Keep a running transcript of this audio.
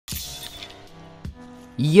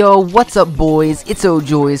Yo, what's up boys? It's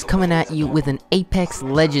O'Joyz coming at you with an Apex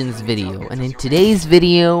Legends video, and in today's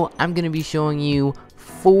video I'm going to be showing you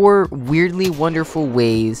 4 weirdly wonderful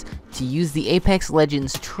ways to use the Apex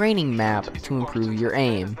Legends training map to improve your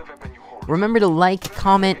aim. Remember to like,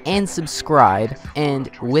 comment, and subscribe,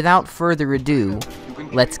 and without further ado,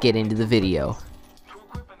 let's get into the video.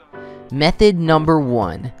 Method number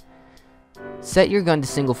 1. Set your gun to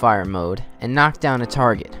single fire mode and knock down a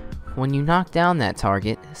target. When you knock down that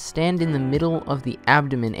target, stand in the middle of the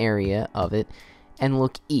abdomen area of it and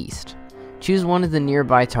look east. Choose one of the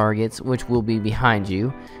nearby targets, which will be behind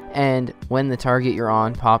you, and when the target you're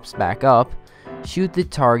on pops back up, shoot the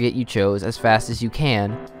target you chose as fast as you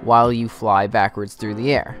can while you fly backwards through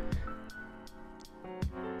the air.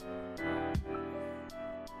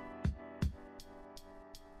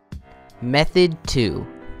 Method 2.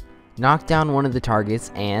 Knock down one of the targets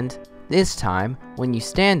and, this time, when you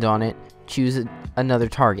stand on it, choose another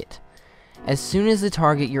target. As soon as the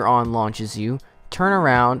target you're on launches you, turn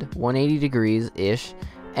around 180 degrees-ish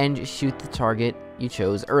and shoot the target you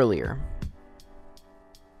chose earlier.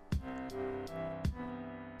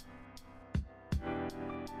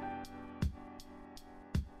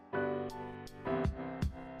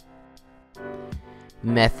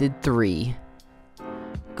 Method 3.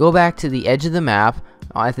 Go back to the edge of the map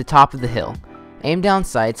at the top of the hill. Aim down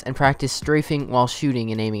sights and practice strafing while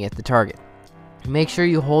shooting and aiming at the target. Make sure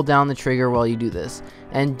you hold down the trigger while you do this,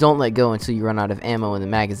 and don't let go until you run out of ammo in the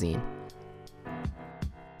magazine.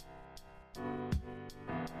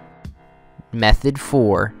 Method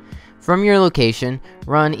 4. From your location,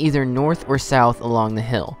 run either north or south along the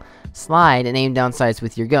hill. Slide and aim down sights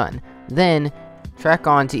with your gun. Then, track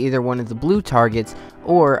on to either one of the blue targets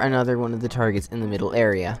or another one of the targets in the middle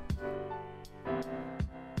area.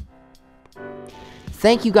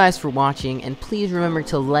 Thank you guys for watching, and please remember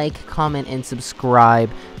to like, comment, and subscribe.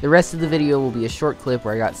 The rest of the video will be a short clip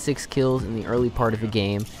where I got 6 kills in the early part of the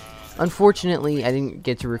game. Unfortunately, I didn't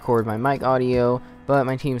get to record my mic audio, but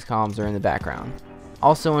my team's comms are in the background.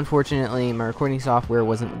 Also, unfortunately, my recording software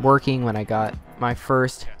wasn't working when I got my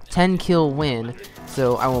first 10 kill win,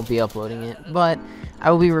 so I won't be uploading it, but I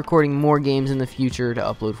will be recording more games in the future to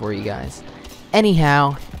upload for you guys.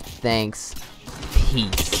 Anyhow, thanks.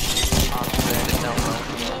 Peace.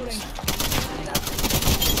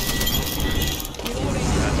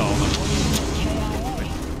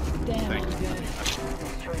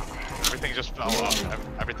 Everything just fell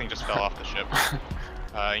off. Everything just fell off the ship,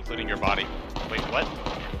 including your body. Wait, what?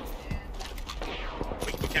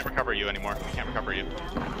 We can't recover you anymore. We can't recover you.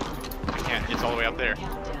 We can't. It's all the way up there.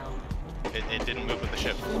 It didn't move with the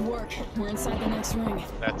ship. Good work. We're inside the next ring.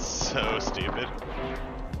 That's so stupid.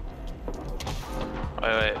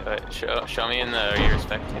 Wait. Show me in your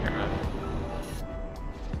spectator mode.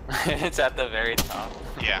 It's at the very top.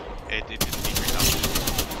 Yeah, it didn't decrease up.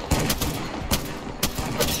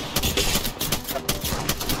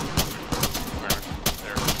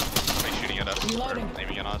 They're shooting at us. Or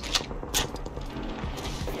aiming at us.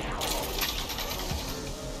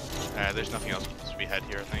 There's nothing else to be had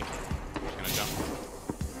here, I think. I'm just gonna jump.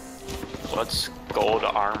 What's gold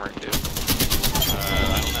armor do?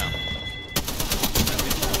 I don't know.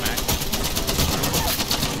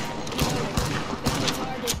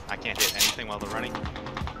 I can't hit anything while they're running.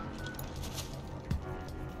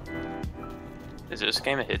 Is this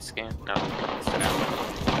game a hits game? No.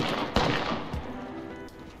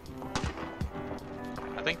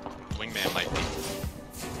 I think Wingman might be.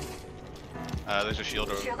 There's a shield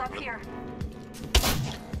over. Shield up here.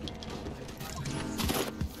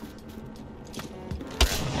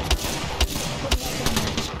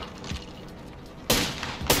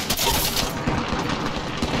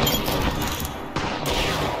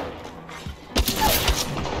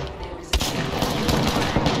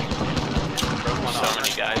 So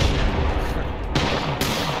many guys.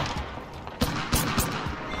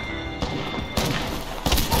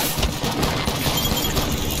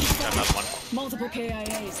 Another one. Multiple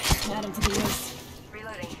KIAs. Add them to the list.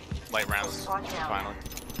 Reloading. Light rounds. Watch out. Finally.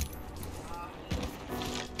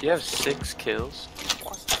 You have 6 kills.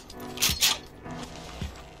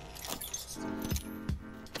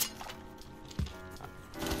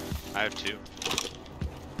 I have 2.